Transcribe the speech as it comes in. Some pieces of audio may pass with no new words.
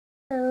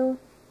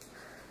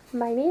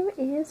My name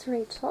is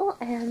Rachel,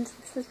 and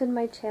this has been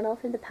my channel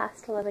for the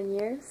past 11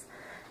 years.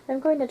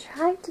 I'm going to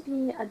try to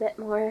be a bit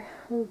more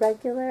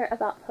regular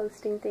about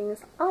posting things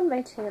on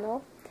my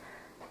channel,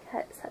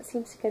 because that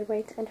seems a good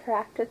way to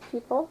interact with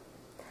people.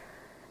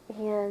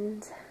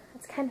 And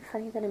it's kind of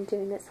funny that I'm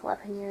doing this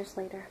 11 years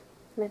later,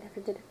 and I never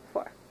did it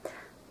before.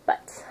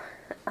 But,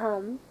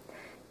 you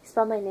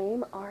spell my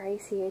name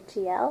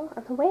R-A-C-H-E-L,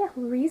 and the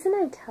reason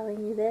I'm telling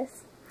you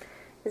this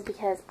is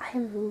because I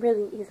am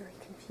really easily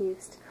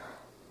confused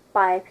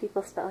by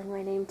people spelling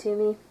my name to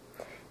me.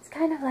 It's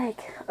kind of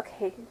like,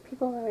 okay,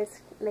 people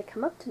always, they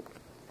come up to me,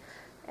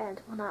 and,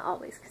 well, not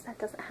always, because that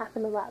doesn't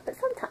happen a lot, but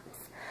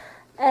sometimes.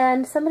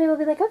 And somebody will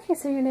be like, okay,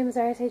 so your name is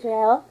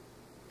R-A-C-H-E-L?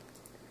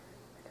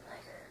 And I'm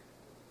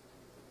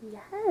like,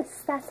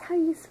 yes, that's how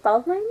you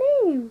spelled my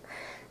name.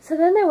 So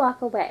then they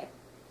walk away,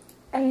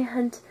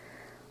 and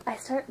I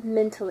start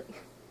mentally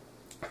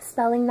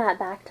spelling that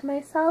back to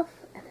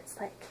myself, and it's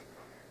like,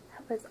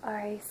 that was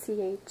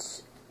R-A-C-H-A-E-L.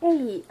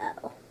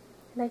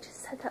 And I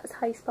just said that was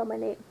how you spell my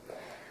name.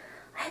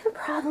 I have a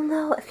problem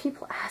though if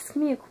people ask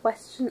me a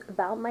question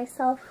about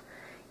myself.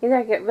 Either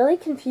I get really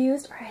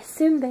confused or I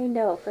assume they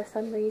know for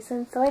some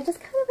reason, so I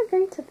just kind of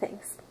agree to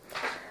things.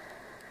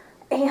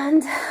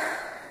 And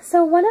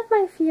so one of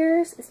my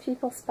fears is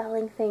people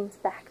spelling things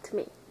back to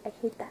me. I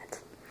hate that.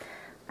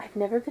 I've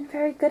never been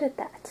very good at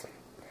that.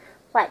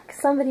 Like,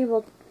 somebody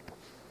will,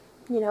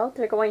 you know,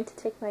 they're going to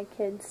take my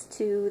kids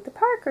to the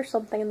park or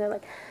something, and they're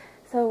like,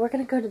 so we're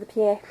going to go to the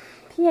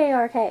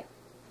P-A-R-K.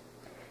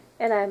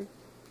 And I'm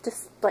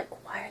just like,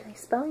 why are they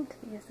spelling to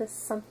me? Is this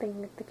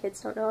something that the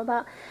kids don't know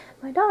about?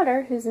 My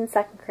daughter, who's in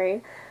 2nd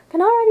grade,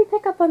 can already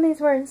pick up on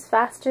these words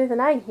faster than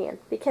I can,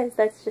 because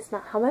that's just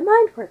not how my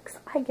mind works.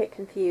 I get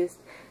confused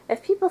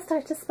if people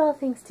start to spell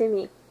things to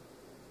me.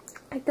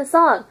 Like the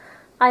song,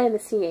 I Am a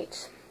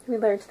C-H. We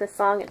learned this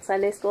song in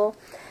Sunday school.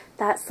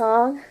 That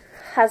song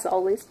has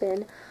always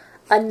been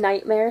a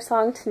nightmare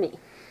song to me.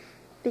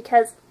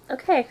 Because,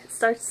 okay, it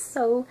starts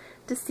so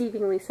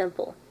deceivingly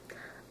simple.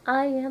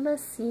 I am a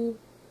C.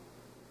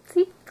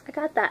 See, I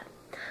got that.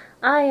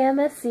 I am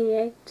a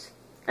C-H.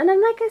 And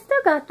I'm like, I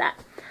still got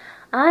that.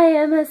 I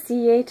am a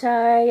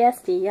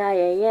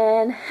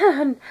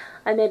C-H-R-I-S-T-I-A-N.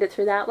 I made it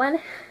through that one,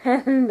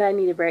 and I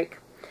need a break.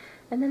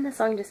 And then the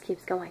song just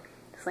keeps going.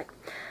 It's like,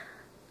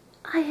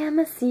 I am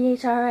a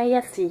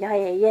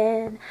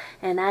C-H-R-I-S-T-I-A-N,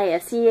 and I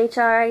have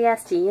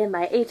C-H-R-I-S-T in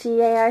my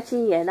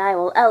H-E-A-R-T, and I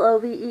will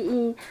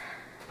L-O-V-E-E.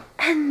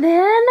 And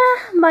then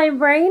my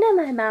brain and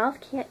my mouth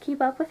can't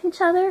keep up with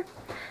each other,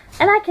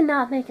 and I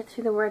cannot make it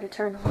through the word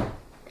eternal.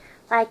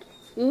 Like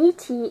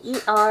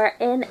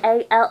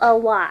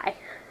E-T-E-R-N-A-L-L-Y.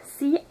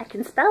 See, I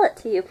can spell it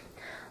to you.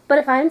 But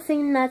if I'm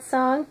singing that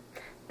song,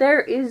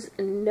 there is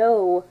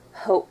no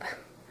hope.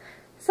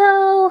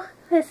 So,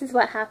 this is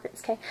what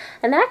happens, okay?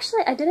 And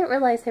actually, I didn't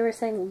realize they were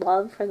saying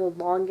love for the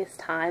longest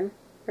time.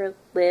 Or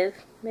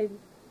live. Maybe,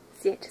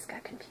 see, I just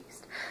got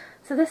confused.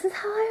 So this is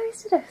how I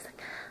always did it. I was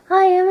like,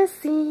 I am a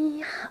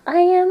C, I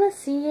am a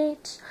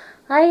C-H,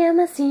 I am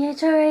a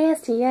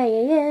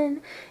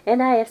C-H-R-I-S-T-I-A-N,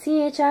 and I have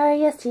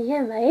C-H-R-I-S-T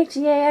in my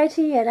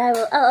H-E-A-R-T, and I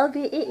will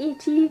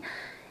L-O-V-E-E-T-E.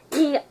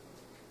 Yeah,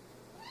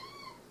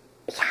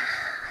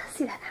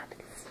 see, that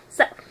happens.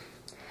 So,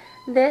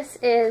 this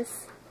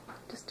is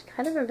just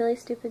kind of a really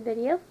stupid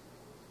video,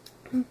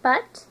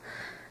 but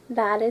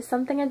that is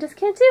something I just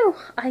can't do.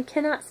 I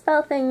cannot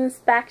spell things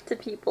back to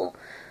people.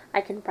 I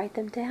can write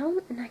them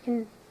down, and I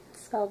can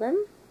spell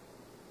them,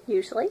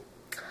 usually,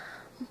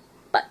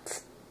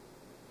 but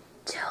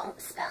don't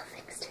spell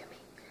things to me.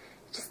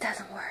 It just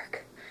doesn't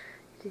work.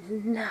 It is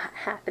not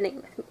happening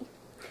with me.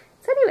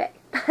 So anyway,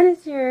 that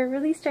is your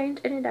really strange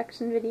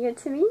introduction video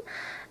to me,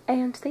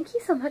 and thank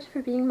you so much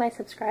for being my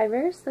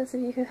subscribers, those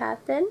of you who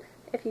have been.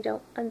 If you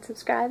don't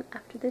unsubscribe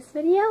after this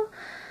video,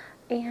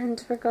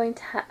 and I'm going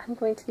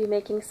to be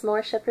making some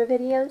more shipper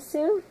videos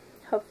soon,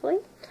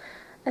 hopefully.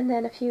 And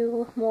then a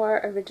few more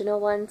original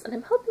ones, and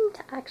I'm hoping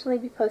to actually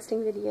be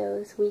posting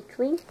videos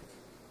weekly.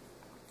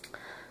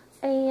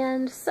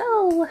 And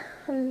so,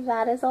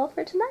 that is all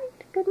for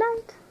tonight. Good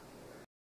night.